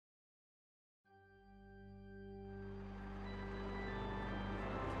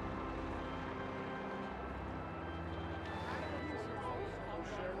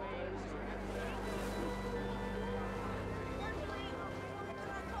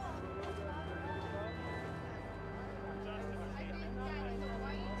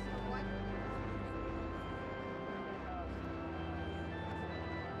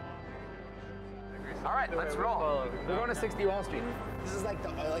right, let's roll. We're going to 60 Wall Street. This is like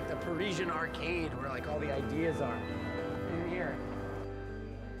the Parisian arcade where like all the ideas are. In here.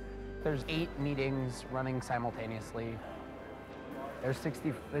 There's 8 meetings running simultaneously. There's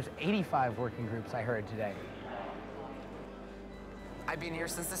 85 working groups I heard today. I've been here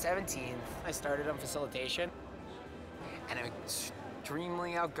since the 17th. I started on facilitation, and I'm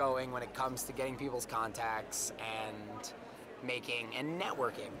extremely outgoing when it comes to getting people's contacts and making and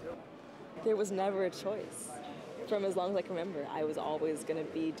networking. There was never a choice. From as long as I can remember, I was always going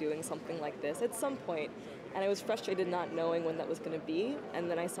to be doing something like this at some point, and I was frustrated not knowing when that was going to be, and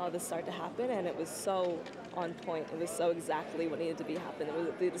then I saw this start to happen, and it was so on point. It was so exactly what needed to be happen. It was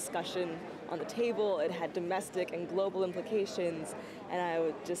the discussion on the table. It had domestic and global implications, and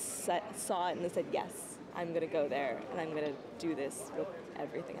I just saw it and I said, yes, I'm going to go there, and I'm going to do this with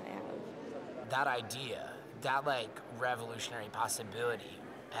everything I have. That idea, that like revolutionary possibility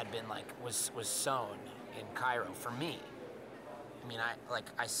had been like, was sown in Cairo for me. I mean,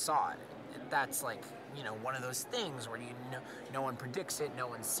 I saw it. That's like, you know, one of those things where no one predicts it, no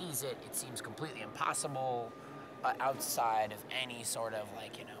one sees it. It seems completely impossible outside of any sort of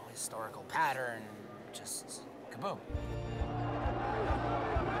like, you know, historical pattern. Just kaboom.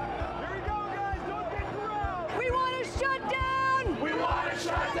 Here we go, guys. Don't get corralled. We want to shut down. We want to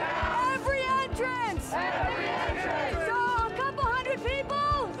shut down every entrance. Every entrance. So a couple hundred people.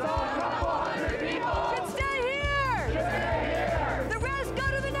 So a couple hundred people should stay here. Should stay here. The rest go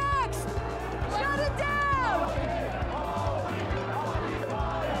to the next. Shut it down.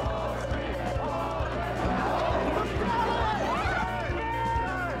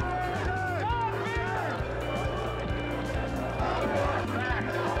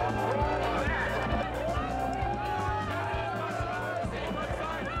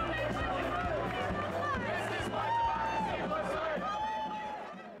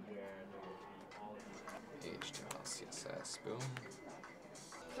 Boom.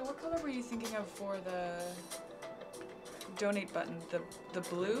 So what color were you thinking of for the donate button? The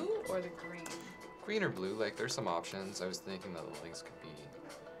blue or the green? Green or blue, like there's some options. I was thinking that the links could be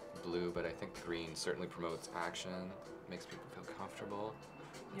blue, but I think green certainly promotes action, makes people feel comfortable.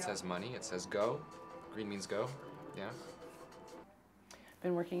 It says money, it says go. Green means go, yeah.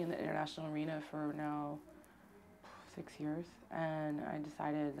 Been working in the international arena for now 6 years, and I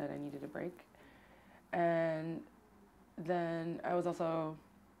decided that I needed a break. And then I was also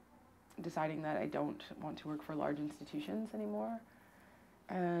deciding that I don't want to work for large institutions anymore.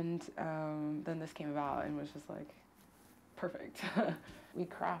 And then this came about and was just like, perfect. We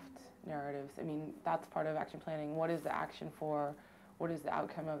craft narratives. I mean, that's part of action planning. What is the action for? What is the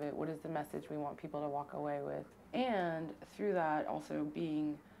outcome of it? What is the message we want people to walk away with? And through that, also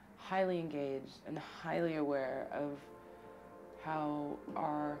being highly engaged and highly aware of how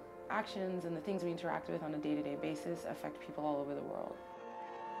our actions and the things we interact with on a day-to-day basis affect people all over the world.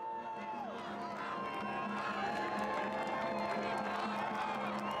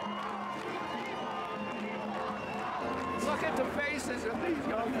 Look at the faces of these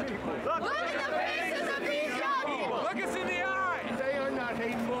young people. Look at the faces of these young people. Look us in the eye. They are not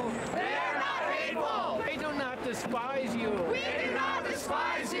hateful. They are not hateful. They do not despise you. We do not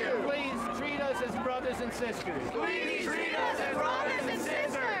despise you. Please treat us as brothers and sisters. Please treat us as brothers and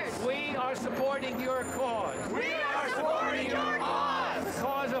sisters. We are supporting your cause. We are supporting your cause. The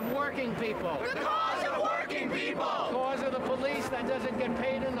cause of working people. The cause of working people. The cause of the police that doesn't get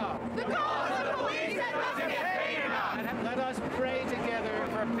paid enough. The cause of the police that doesn't get paid enough. And let us pray together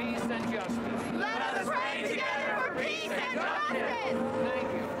for peace and justice. Let us pray together for peace and justice.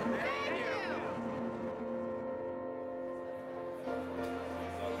 Thank you. Thank you.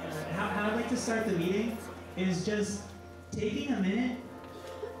 How I'd like to start the meeting is just taking a minute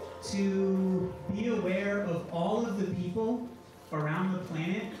to be aware of all of the people around the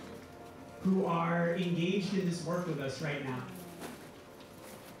planet who are engaged in this work with us right now.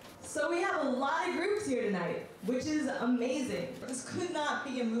 So we have a lot of groups here tonight, which is amazing. This could not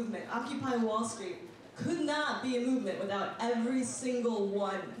be a movement. Occupy Wall Street could not be a movement without every single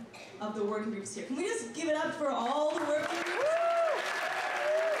one of the working groups here. Can we just give it up for all the working groups?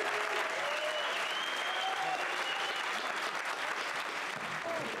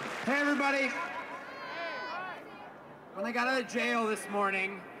 Hey everybody! When I got out of jail this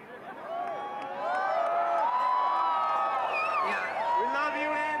morning,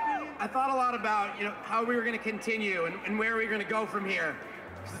 I thought a lot about, how we were going to continue and where we were going to go from here.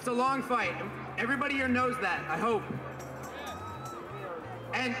 It's a long fight. Everybody here knows that, I hope.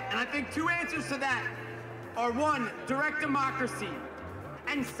 And I think two answers to that are one, direct democracy,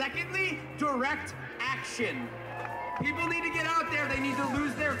 and secondly, direct action. People need to get out there. They need to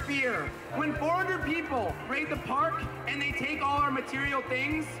lose their fear. When 400 people raid the park and they take all our material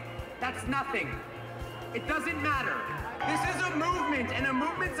things, that's nothing. It doesn't matter. This is a movement, and a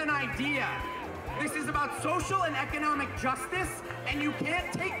movement's an idea. This is about social and economic justice, and you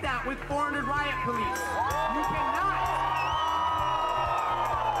can't take that with 400 riot police. You cannot.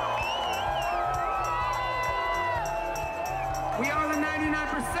 We are the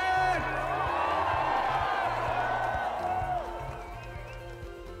 99%.